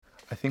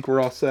I think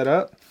we're all set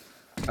up.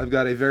 I've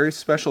got a very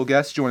special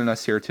guest joining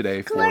us here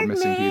today for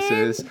Missing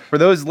Pieces. For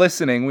those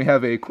listening, we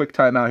have a quick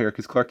time out here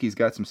because Clarky's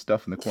got some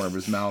stuff in the corner of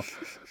his mouth.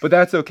 But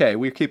that's okay.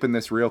 We're keeping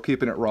this real,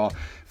 keeping it raw.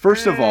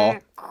 First of all,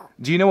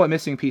 do you know what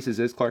Missing Pieces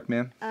is, Clark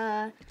man?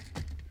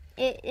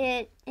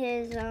 It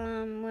is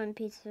when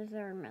pieces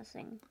are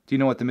missing. Do you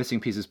know what the Missing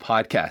Pieces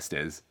podcast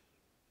is?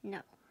 No.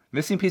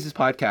 Missing Pieces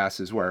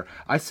podcast is where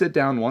I sit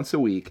down once a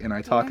week and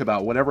I talk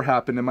about whatever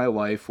happened in my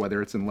life,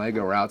 whether it's in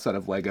Lego or outside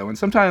of Lego. And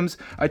sometimes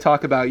I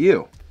talk about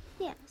you.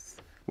 Yes.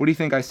 What do you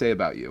think I say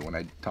about you when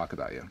I talk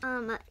about you?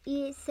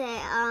 You say,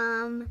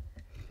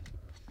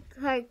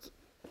 Clark,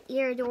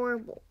 you're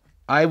adorable.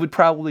 I would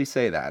probably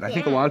say that. I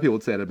think a lot of people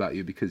would say that about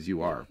you because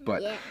you are.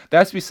 But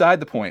that's beside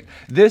the point.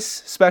 This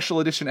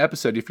special edition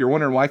episode, if you're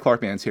wondering why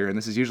Clarkman's here, and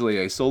this is usually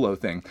a solo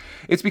thing,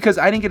 it's because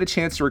I didn't get a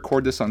chance to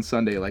record this on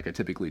Sunday like I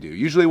typically do.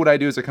 Usually what I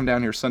do is I come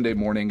down here Sunday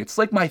morning. It's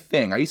like my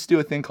thing. I used to do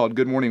a thing called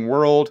Good Morning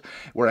World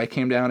where I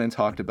came down and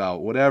talked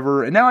about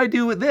whatever. And now I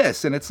do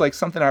this, and it's like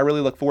something I really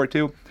look forward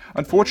to.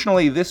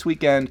 Unfortunately, this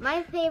weekend...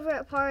 My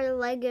favorite part of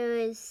Lego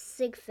is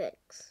Sig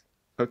Fix.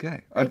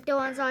 Okay. Like the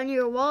ones on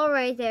your wall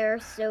right there are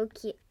so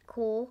cute.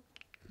 Cool.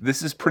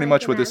 This is pretty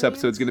much what this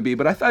episode's going to be,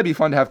 but I thought it'd be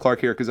fun to have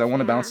Clark here because I want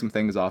to bounce some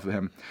things off of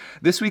him.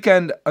 This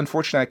weekend,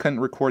 unfortunately, I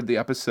couldn't record the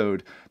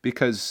episode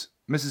because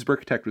Mrs.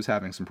 Brickitect was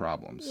having some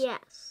problems.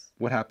 Yes.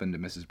 What happened to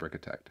Mrs.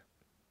 Brickitect?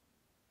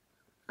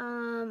 I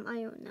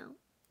don't know.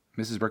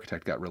 Mrs.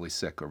 Brickitect got really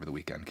sick over the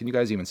weekend. Can you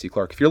guys even see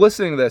Clark? If you're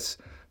listening to this,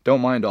 don't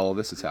mind all of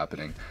this is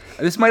happening.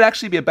 This might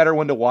actually be a better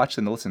one to watch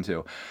than to listen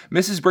to.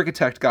 Mrs.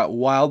 Brickitect got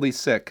wildly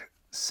sick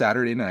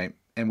Saturday night.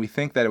 And we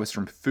think that it was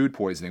from food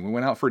poisoning. We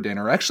went out for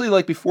dinner. Actually,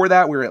 like before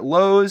that, we were at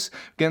Lowe's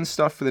getting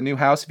stuff for the new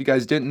house. If you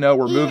guys didn't know,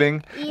 we're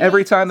moving.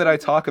 Every time that I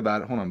talk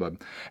about it, hold on,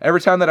 bub. Every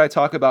time that I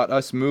talk about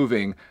us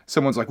moving,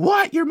 someone's like,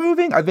 "What? You're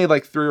moving?" I've made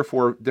like 3 or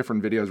 4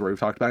 different videos where we've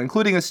talked about it,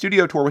 including a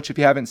studio tour, which if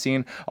you haven't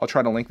seen, I'll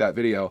try to link that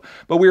video.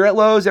 But we were at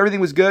Lowe's. Everything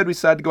was good. We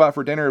decided to go out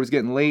for dinner. It was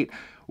getting late.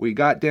 We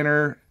got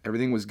dinner.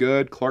 Everything was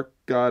good. Clark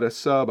got a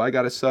sub. I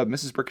got a sub.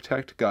 Mrs.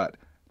 Brickitect got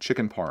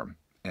chicken parm.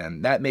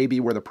 And that may be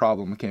where the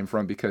problem came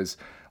from because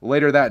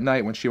later that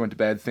night when she went to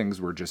bed,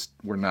 things were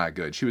not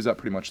good. She was up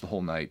pretty much the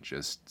whole night,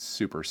 just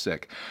super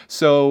sick.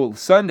 So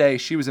Sunday,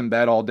 she was in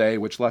bed all day,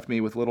 which left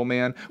me with little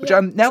man, which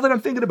now that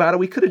I'm thinking about it,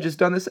 we could have just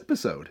done this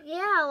episode.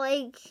 Yeah,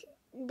 like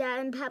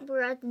Dad and Pep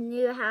were at the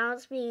new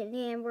house. Me and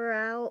Nan were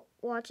out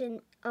watching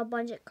a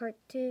bunch of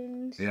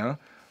cartoons. Yeah.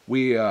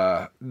 We,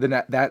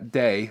 that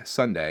day,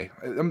 Sunday,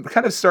 I'm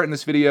kind of starting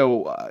this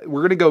video,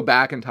 we're going to go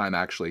back in time,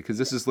 actually, because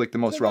this is, like, the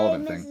most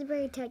relevant thing. Mrs.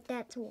 Brady took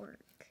that to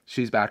work.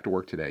 She's back to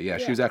work today. Yeah,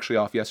 she was actually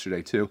off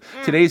yesterday, too.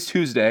 Today's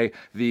Tuesday,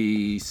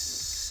 the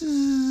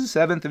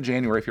 7th of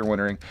January, if you're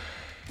wondering.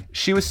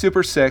 She was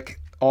super sick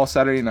all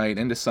Saturday night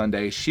into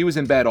Sunday. She was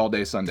in bed all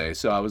day Sunday,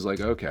 so I was like,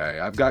 okay,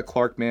 I've got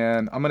Clark,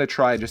 man. I'm going to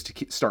try just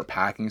to start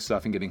packing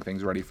stuff and getting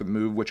things ready for the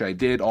move, which I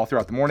did all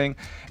throughout the morning.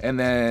 And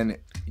then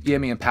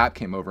Yami and Pap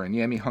came over, and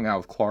Yami hung out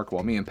with Clark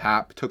while me and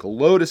Pap took a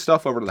load of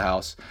stuff over to the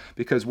house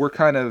because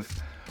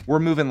we're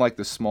moving like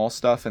the small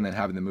stuff and then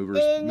having the movers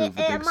move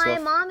the big stuff.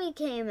 And my mommy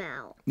came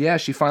out. Yeah,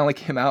 she finally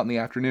came out in the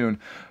afternoon.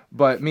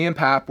 But me and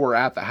Pap were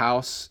at the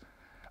house,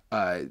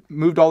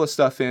 moved all the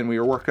stuff in. We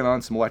were working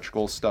on some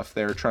electrical stuff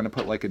there, trying to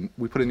put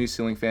we put a new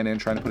ceiling fan in,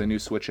 trying to put a new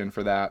switch in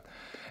for that.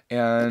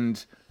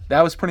 And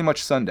that was pretty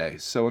much Sunday.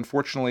 So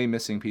unfortunately,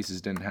 Missing Pieces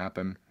didn't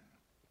happen.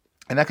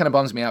 And that kind of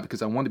bums me out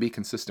because I want to be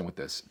consistent with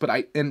this.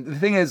 And the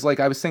thing is, like,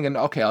 I was thinking,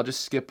 okay, I'll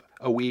just skip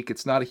a week.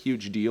 It's not a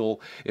huge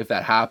deal if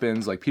that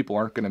happens. Like, people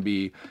aren't going to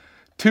be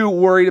too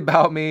worried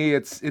about me.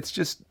 It's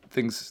just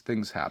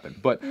things happen.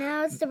 But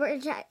now it's the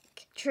Project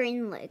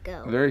Train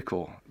Lego. Very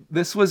cool.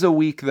 This was a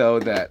week, though,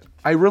 that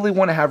I really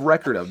want to have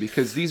record of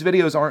because these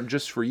videos aren't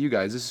just for you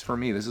guys. This is for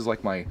me. This is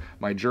like my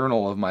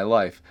journal of my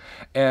life.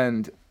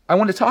 And I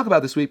want to talk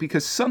about this week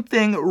because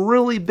something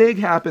really big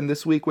happened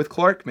this week with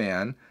Clark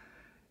Man.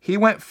 He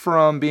went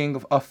from being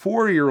a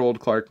 4-year-old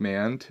Clark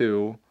Man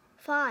to...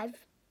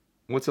 5.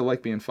 What's it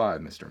like being 5,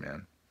 Mr.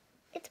 Man?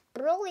 It's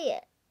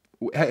brilliant.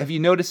 Have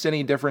you noticed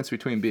any difference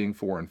between being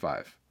 4 and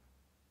 5?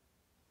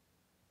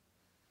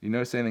 You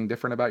notice anything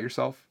different about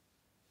yourself?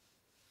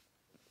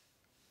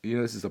 You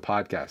know this is a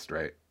podcast,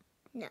 right?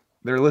 No.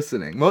 They're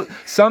listening.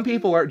 Some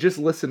people are just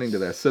listening to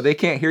this, so they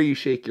can't hear you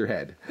shake your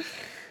head.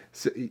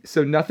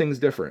 So nothing's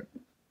different.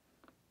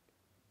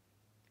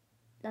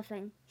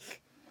 Nothing.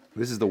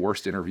 This is the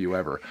worst interview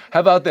ever. How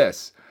about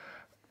this?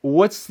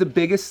 What's the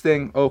biggest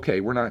thing? Okay,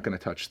 we're not going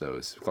to touch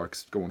those.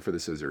 Clark's going for the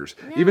scissors.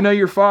 No. Even though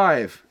you're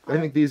 5, I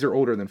think these are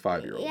older than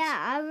 5-year-olds. Yeah,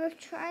 I was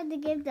trying to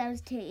give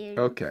those to you.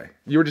 Okay.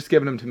 You were just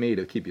giving them to me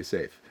to keep you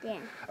safe. Yeah.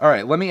 All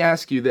right, let me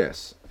ask you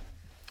this.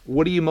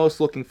 What are you most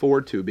looking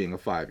forward to being a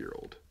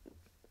 5-year-old?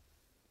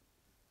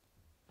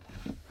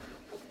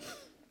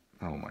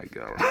 Oh my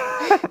God.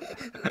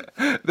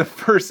 The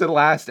first and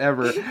last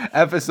ever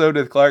episode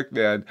with Clark,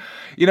 man.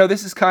 You know,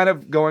 this is kind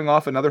of going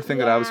off another thing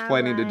that I was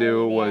planning to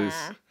do was...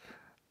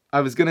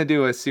 I was going to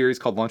do a series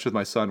called Lunch with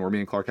My Son where me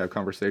and Clark have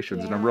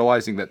conversations, and I'm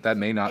realizing that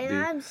may not be... And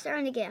I'm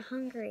starting to get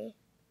hungry.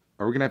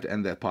 Are we gonna have to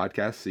end that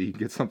podcast so you can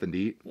get something to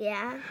eat?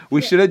 Yeah.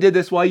 We should have did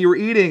this while you were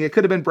eating. It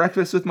could have been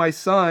breakfast with my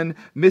son,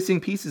 missing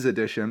pieces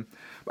edition.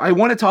 I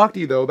want to talk to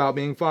you though about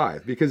being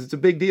 5 because it's a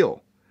big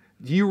deal.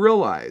 Do you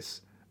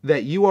realize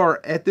that you are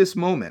at this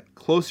moment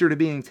closer to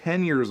being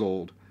 10 years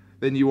old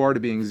than you are to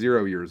being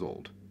 0 years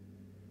old?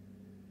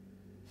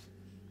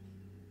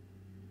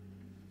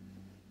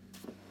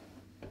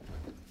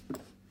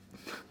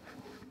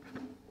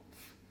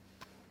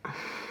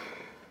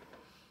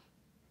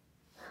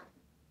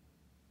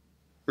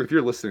 If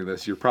you're listening to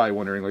this, you're probably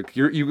wondering, like,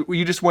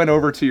 you just went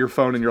over to your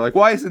phone and you're like,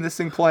 why isn't this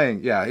thing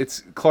playing? Yeah,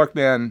 it's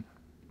Clarkman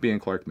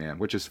being Clarkman,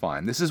 which is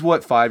fine. This is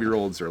what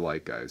 5-year-olds are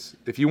like, guys.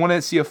 If you want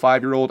to see a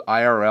 5-year-old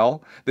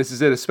IRL, this is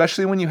it,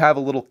 especially when you have a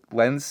little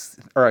lens,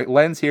 or a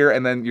lens here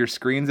and then your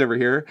screen's over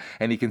here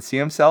and he can see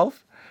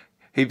himself.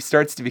 He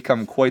starts to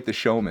become quite the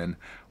showman,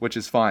 which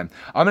is fine.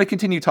 I'm going to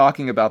continue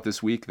talking about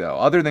this week, though,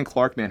 other than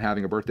Clarkman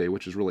having a birthday,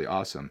 which is really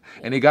awesome.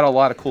 And he got a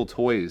lot of cool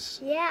toys.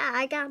 Yeah,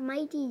 I got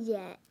Mighty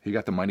Jet. He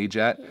got the Mighty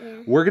Jet?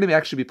 Yeah. We're going to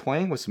actually be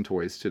playing with some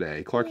toys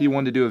today. Clarky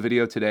wanted to do a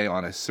video today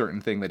on a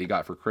certain thing that he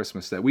got for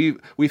Christmas that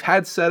we've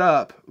had set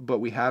up, but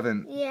we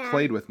haven't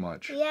played with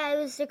much. Yeah, it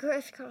was the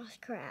Crisscross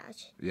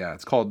Crash. Yeah,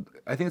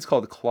 I think it's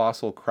called the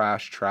Colossal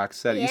Crash Track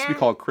Set. It used to be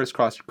called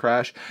Crisscross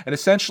Crash. And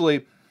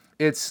essentially,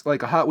 it's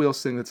like a Hot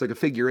Wheels thing that's like a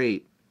figure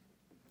 8.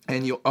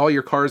 And all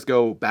your cars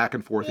go back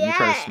and forth and you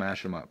try to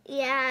smash them up.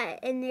 Yeah,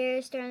 and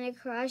they're starting to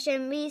crash.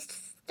 And we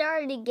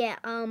started to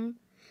get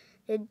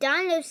the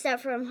dino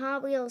stuff from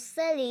Hot Wheels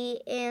City,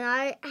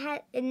 and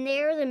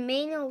there the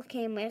manual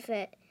came with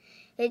it.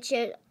 It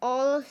showed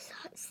all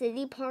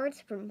city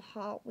parts from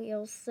Hot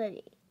Wheels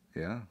City.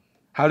 Yeah.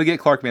 How to get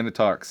Clarkman to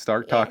talk.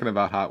 Start talking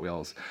about Hot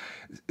Wheels.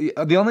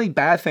 The only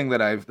bad thing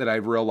that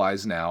I've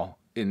realized now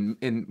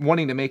in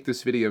wanting to make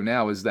this video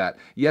now is that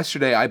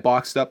yesterday I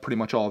boxed up pretty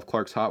much all of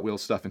Clark's Hot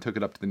Wheels stuff and took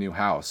it up to the new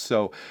house.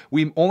 So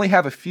we only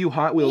have a few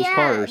Hot Wheels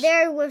cars.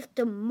 Yeah, they're with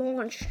the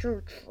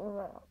monster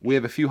truck. We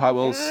have a few Hot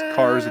Wheels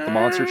cars with the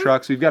monster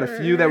trucks. We've got a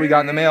few that we got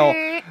in the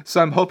mail. So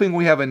I'm hoping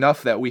we have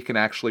enough that we can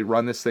actually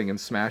run this thing and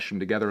smash them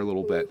together a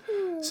little bit.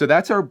 So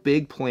that's our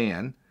big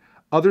plan.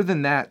 Other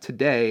than that,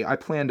 today, I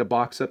plan to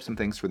box up some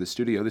things for the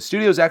studio. The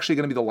studio is actually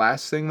going to be the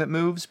last thing that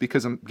moves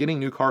because I'm getting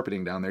new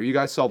carpeting down there. You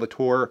guys saw the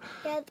tour.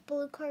 Yeah, the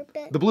blue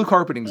carpet. The blue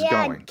carpeting's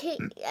going.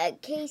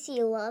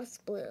 Casey loves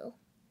blue.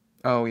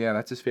 Oh, yeah,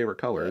 that's his favorite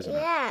color, isn't it?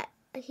 Yeah,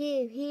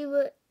 he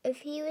would. If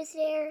he was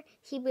there,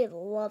 he would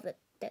love it,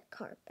 that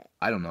carpet.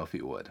 I don't know if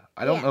he would.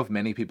 I don't know if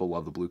many people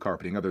love the blue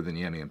carpeting other than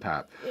Yami and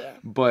Pap. Yeah.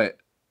 But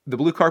the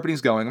blue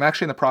carpeting's going. I'm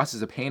actually in the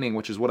process of painting,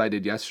 which is what I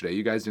did yesterday.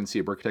 You guys didn't see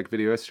a Brickatech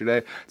video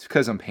yesterday. It's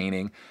because I'm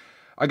painting.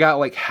 I got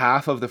like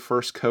half of the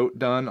first coat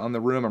done on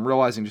the room. I'm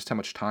realizing just how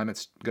much time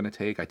it's going to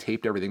take. I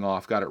taped everything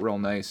off, got it real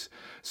nice.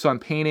 So I'm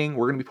painting.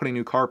 We're going to be putting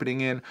new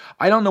carpeting in.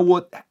 I don't know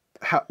what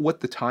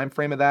the time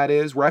frame of that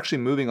is. We're actually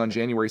moving on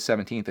January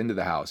 17th into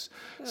the house.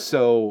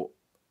 So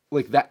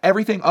like that,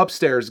 everything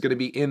upstairs is going to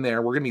be in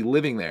there. We're going to be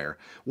living there.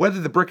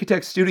 Whether the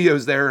Brickatech studio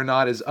is there or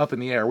not is up in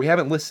the air. We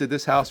haven't listed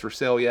this house for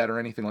sale yet or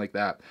anything like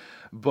that.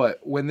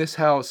 But when this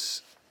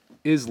house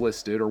is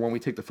listed or when we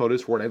take the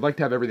photos for it, I'd like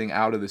to have everything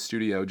out of the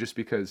studio just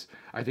because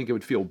I think it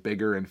would feel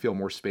bigger and feel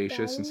more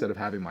spacious instead of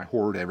having my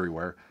hoard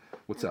everywhere.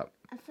 What's up?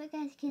 I think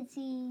I can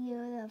see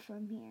Yoda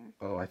from here.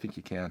 Oh, I think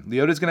you can.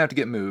 Yoda's going to have to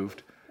get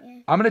moved. Yeah.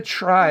 I'm going to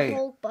try... The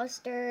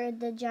Hulkbuster,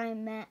 the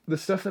giant mat. The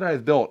stuff that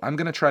I've built, I'm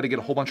going to try to get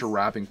a whole bunch of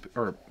wrapping,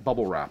 or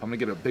bubble wrap. I'm going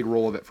to get a big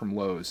roll of it from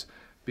Lowe's.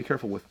 Be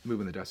careful with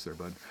moving the desk there,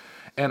 bud.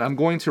 And I'm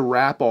going to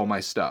wrap all my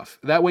stuff.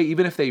 That way,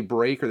 even if they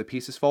break or the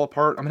pieces fall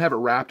apart, I'm going to have it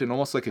wrapped in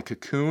almost like a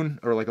cocoon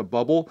or like a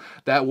bubble.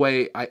 That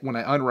way, when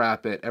I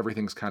unwrap it,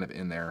 everything's kind of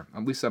in there.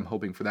 At least I'm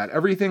hoping for that.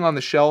 Everything on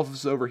the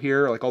shelves over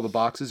here, like all the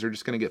boxes, are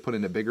just going to get put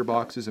into bigger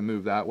boxes and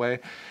move that way.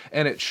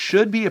 And it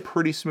should be a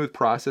pretty smooth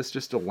process,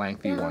 just a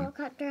lengthy one. The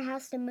helicopter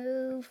has to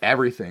move.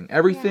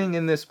 Everything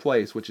in this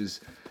place, which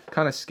is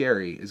kind of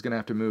scary, is going to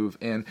have to move.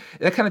 And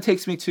that kind of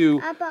takes me to...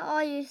 How about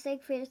all your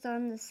sig figs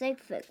on the sig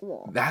fig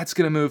wall? That's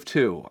going to move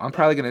too. I'm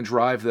probably going to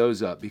drive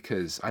those up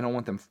because I don't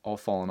want them all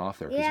falling off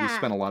there because we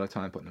spent a lot of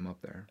time putting them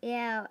up there.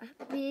 Yeah,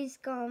 these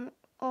come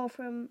all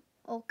from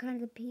all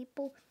kinds of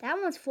people. That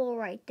one's full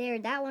right there.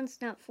 That one's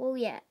not full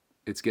yet.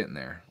 It's getting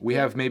there. We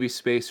have maybe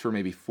space for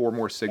maybe 4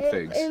 more sig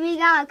figs. And we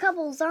got a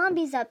couple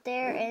zombies up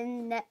there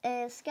and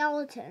a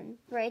skeleton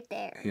right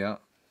there. Yeah.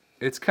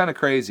 It's kind of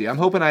crazy. I'm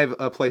hoping I have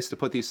a place to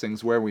put these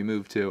things where we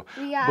move to.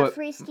 But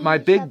my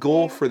big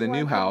goal for the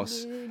new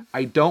house,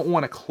 I don't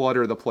want to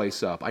clutter the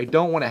place up. I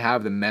don't want to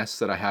have the mess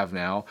that I have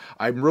now.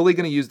 I'm really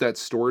going to use that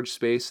storage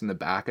space in the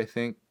back, I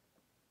think,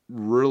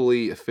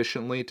 really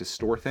efficiently to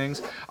store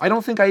things. I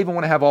don't think I even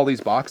want to have all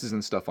these boxes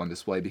and stuff on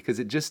display because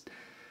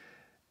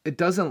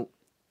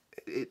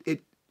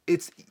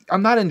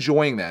I'm not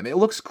enjoying them. It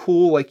looks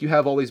cool, like you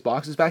have all these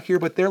boxes back here,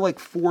 but they're like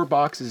 4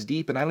 boxes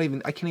deep, and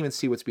I can't even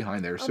see what's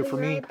behind there. So for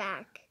me,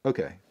 back.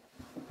 Okay,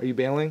 are you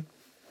bailing?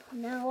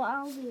 No,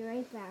 I'll be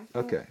right back.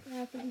 Okay. I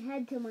have to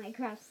head to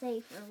Minecraft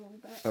Safe for a little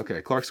bit.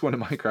 Okay, Clark's going to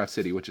Minecraft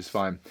City, which is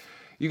fine.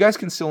 you guys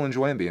can still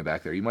enjoy him being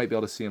back there. You might be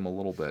able to see him a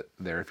little bit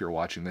there if you're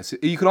watching this.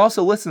 You can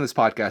also listen to this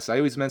podcast. I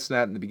always mention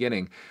that in the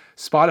beginning.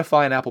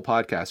 Spotify and Apple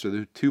Podcasts are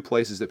the two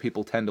places that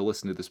people tend to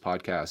listen to this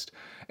podcast.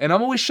 And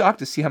I'm always shocked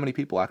to see how many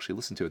people actually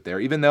listen to it there,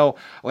 even though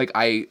like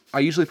I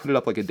usually put it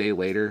up like a day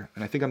later.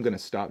 And I think I'm going to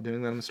stop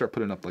doing that. I'm going to start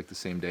putting up like the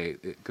same day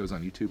it goes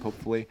on YouTube,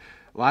 hopefully.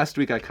 Last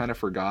week I kind of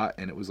forgot,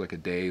 and it was like a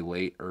day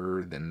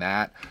later than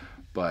that.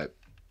 But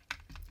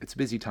it's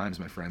busy times,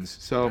 my friends.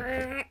 So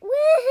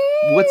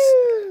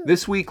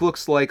this week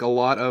looks like a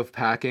lot of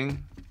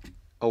packing,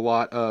 a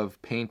lot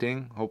of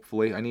painting,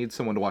 hopefully. I need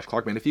someone to watch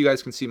Clark Man. If you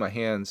guys can see my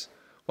hands,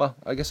 well,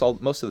 I guess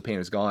most of the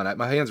paint is gone.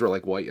 My hands were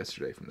like white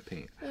yesterday from the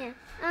paint. Yeah.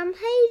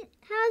 Hey,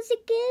 how's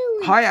it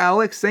going? Hi,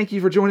 Alex. Thank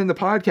you for joining the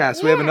podcast.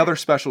 Yeah. We have another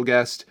special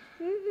guest.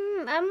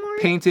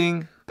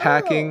 Painting,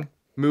 packing,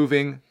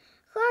 moving.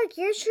 Clark,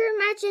 your shirt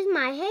matches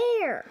my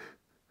hair.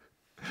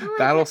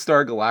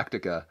 Battlestar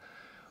Galactica.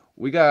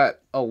 We got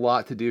a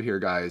lot to do here,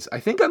 guys. I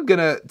think I'm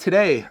gonna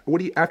today.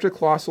 After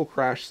Colossal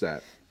Crash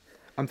set?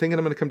 I'm thinking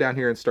I'm gonna come down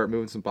here and start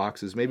moving some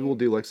boxes. Maybe we'll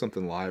do like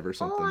something live or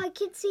something. Oh, I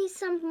could see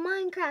some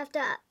Minecraft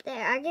up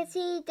there. I could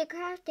see the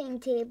crafting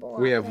table.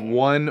 We have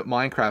one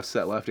Minecraft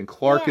set left, and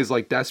Clark is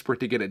like desperate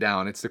to get it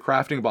down. It's the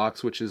crafting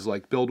box, which is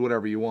like build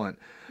whatever you want.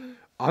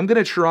 We're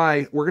gonna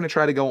try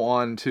to go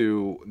on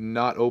to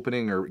not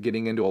opening or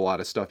getting into a lot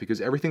of stuff, because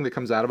everything that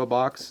comes out of a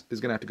box is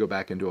gonna have to go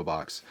back into a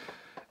box.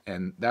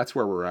 And that's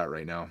where we're at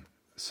right now.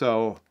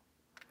 So,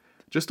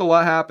 just a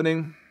lot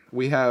happening.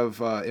 We have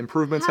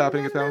improvements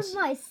happening at the house.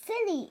 My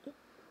city.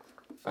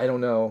 I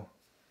don't know.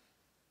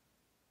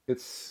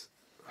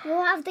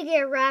 We'll have to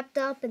get wrapped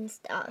up and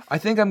stuff. I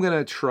think I'm going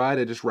to try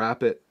to just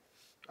wrap it.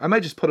 I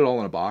might just put it all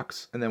in a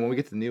box, and then when we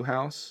get to the new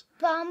house.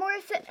 But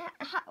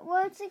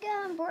what's it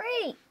going to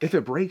break? If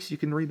it breaks, you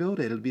can rebuild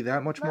it. It'll be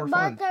that much more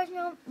fun.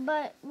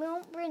 But we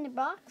won't bring the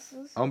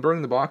boxes. I'll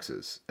bring the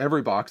boxes.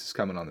 Every box is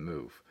coming on the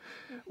move.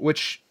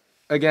 Which,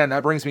 again,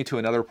 that brings me to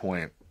another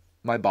point.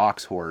 My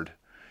box hoard.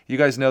 You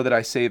guys know that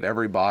I save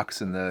every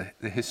box in the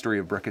history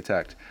of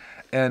Brickitect.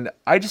 And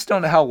I just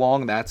don't know how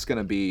long that's going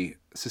to be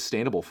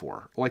sustainable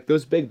for. Like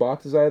those big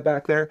boxes I have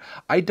back there,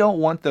 I don't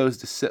want those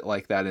to sit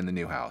like that in the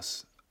new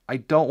house. I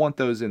don't want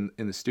those in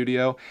the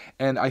studio.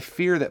 And I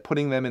fear that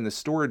putting them in the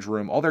storage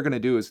room, all they're going to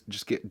do is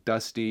just get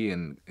dusty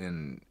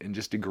and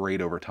just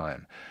degrade over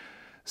time.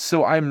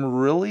 So I'm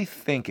really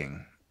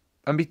thinking,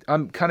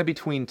 I'm kind of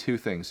between two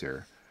things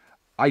here.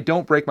 I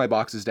don't break my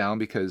boxes down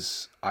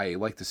because I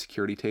like the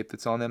security tape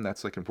that's on them.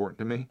 That's like important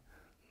to me.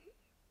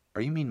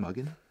 Are you mean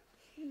mugging?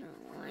 No,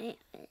 my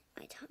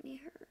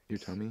tummy hurts. Your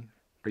tummy?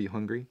 Are you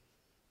hungry?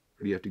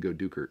 Or do you have to go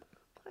Dukert?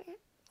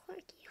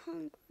 Clarky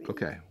hungry.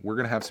 Okay, we're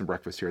going to have some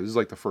breakfast here. This is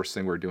like the first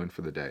thing we're doing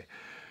for the day.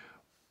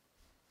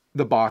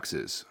 The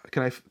boxes.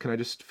 Can I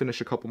just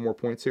finish a couple more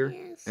points here?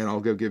 Yes. And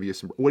I'll go give you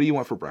some. What do you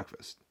want for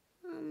breakfast?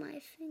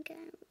 I think I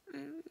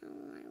don't know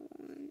what I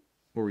want.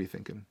 What were you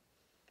thinking?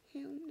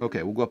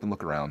 Okay, we'll go up and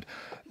look around.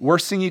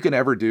 Worst thing you can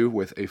ever do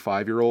with a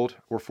 5-year-old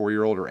or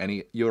 4-year-old or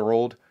any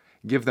year-old,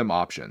 give them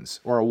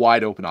options, or a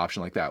wide open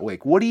option like that.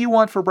 Like, what do you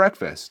want for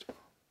breakfast?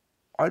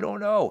 I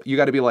don't know. You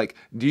got to be like,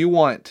 do you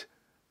want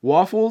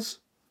waffles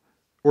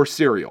or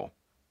cereal?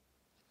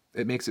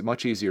 It makes it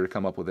much easier to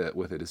come up with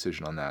a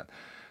decision on that.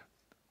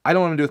 I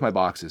don't want to do with my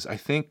boxes. I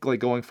think like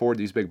going forward,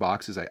 these big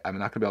boxes, I'm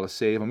not going to be able to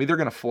save. I'm either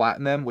going to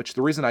flatten them, which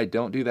the reason I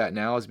don't do that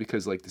now is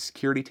because like the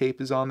security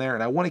tape is on there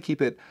and I want to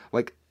keep it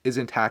like as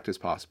intact as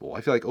possible.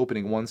 I feel like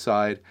opening one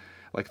side,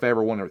 like if I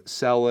ever want to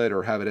sell it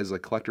or have it as a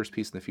collector's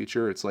piece in the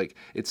future, it's like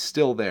it's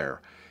still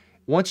there.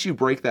 Once you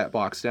break that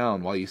box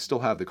down while you still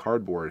have the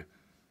cardboard,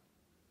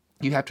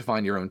 you have to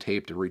find your own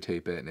tape to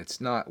retape it, and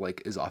it's not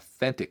like as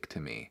authentic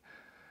to me.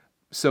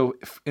 So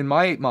in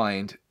my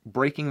mind,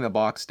 breaking the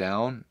box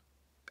down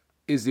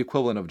is the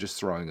equivalent of just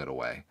throwing it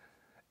away.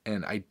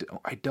 And I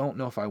don't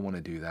know if I want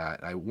to do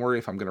that. I worry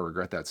if I'm going to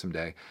regret that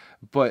someday.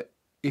 But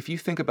if you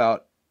think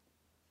about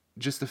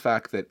just the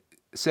fact that,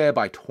 say I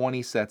buy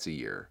 20 sets a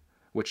year,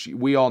 which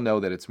we all know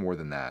that it's more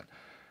than that.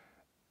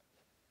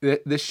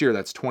 This year,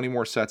 that's 20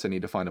 more sets I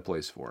need to find a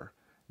place for.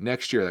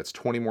 Next year, that's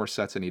 20 more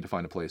sets I need to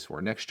find a place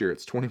for. Next year,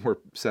 it's 20 more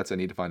sets I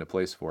need to find a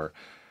place for.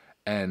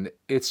 And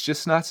it's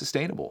just not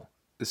sustainable.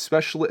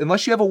 Especially,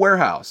 unless you have a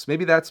warehouse.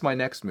 Maybe that's my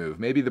next move.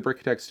 Maybe the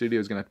Brickitect studio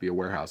is going to have to be a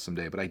warehouse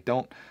someday, but I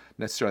don't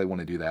necessarily want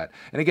to do that.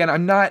 And again,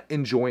 I'm not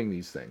enjoying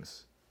these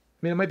things.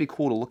 I mean, it might be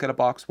cool to look at a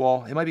box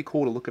wall. It might be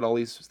cool to look at all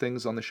these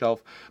things on the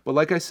shelf. But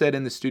like I said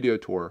in the studio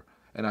tour,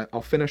 and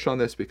I'll finish on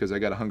this because I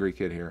got a hungry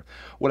kid here.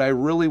 What I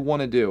really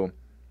want to do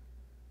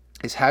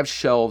is have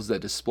shelves that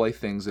display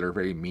things that are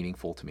very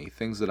meaningful to me,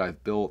 things that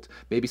I've built,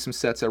 maybe some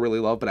sets I really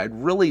love, but I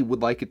really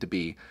would like it to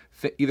be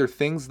either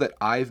things that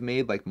I've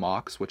made, like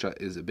mocks, which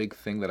is a big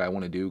thing that I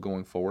want to do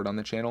going forward on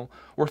the channel,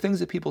 or things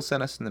that people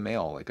send us in the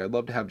mail. Like I'd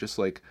love to have just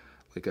like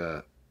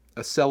a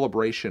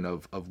celebration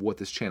of what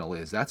this channel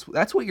is.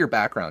 That's what your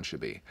background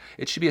should be.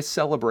 It should be a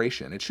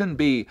celebration. It shouldn't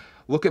be,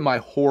 look at my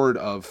hoard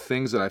of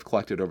things that I've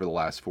collected over the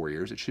last 4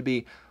 years. It should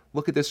be,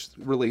 look at this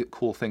really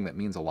cool thing that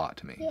means a lot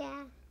to me.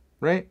 Yeah.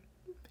 Right?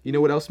 You know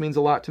what else means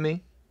a lot to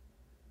me?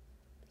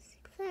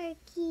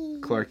 Clarky.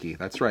 Clarky,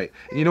 that's right.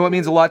 And you know what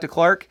means a lot to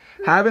Clark?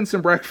 Having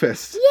some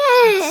breakfast.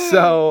 Yeah.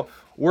 So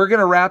we're going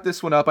to wrap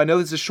this one up. I know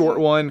this is a short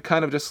one,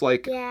 kind of just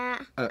like... Yeah,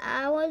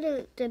 I want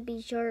it to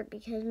be short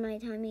because my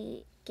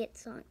tummy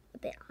gets a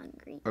bit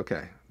hungry.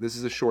 Okay, this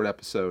is a short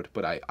episode,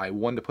 but I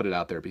wanted to put it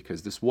out there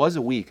because this was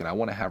a week and I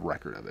want to have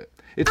record of it.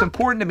 It's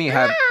important to me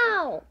have...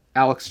 Ow!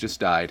 Alex just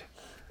died.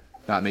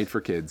 Not made for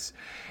kids.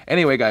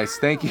 Anyway, guys,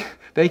 thank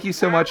you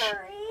so much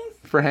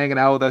for hanging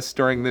out with us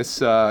during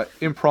this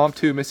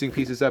impromptu Missing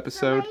Pieces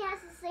episode. Somebody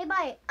has to say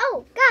bye.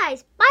 Oh,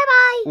 guys,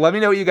 bye-bye. Let me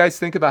know what you guys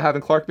think about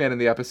having Clarkman in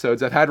the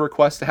episodes. I've had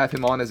requests to have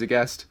him on as a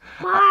guest.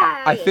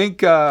 Bye. I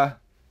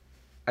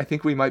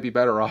think we might be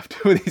better off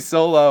doing these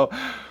solo.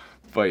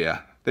 But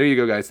yeah, there you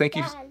go, guys. Thank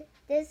you. Dad,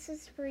 this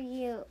is for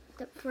you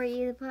to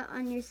put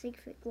on your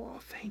secret wall.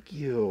 Thank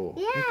you.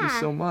 Thank you Yeah.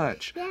 so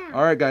much. Yeah.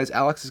 All right, guys.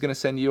 Alex is going to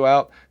send you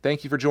out.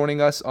 Thank you for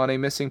joining us on a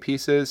Missing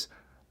Pieces.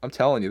 I'm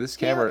telling you, this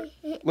camera.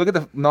 Look at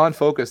the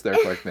non-focus there,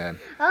 Clarkman.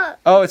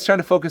 Oh, it's trying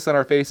to focus on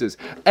our faces.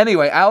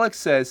 Anyway, Alex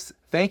says,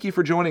 thank you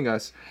for joining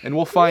us, and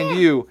we'll find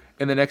you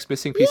in the next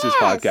Missing Pieces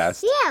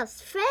podcast.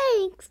 Yes,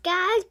 thanks,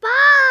 guys.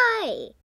 Bye.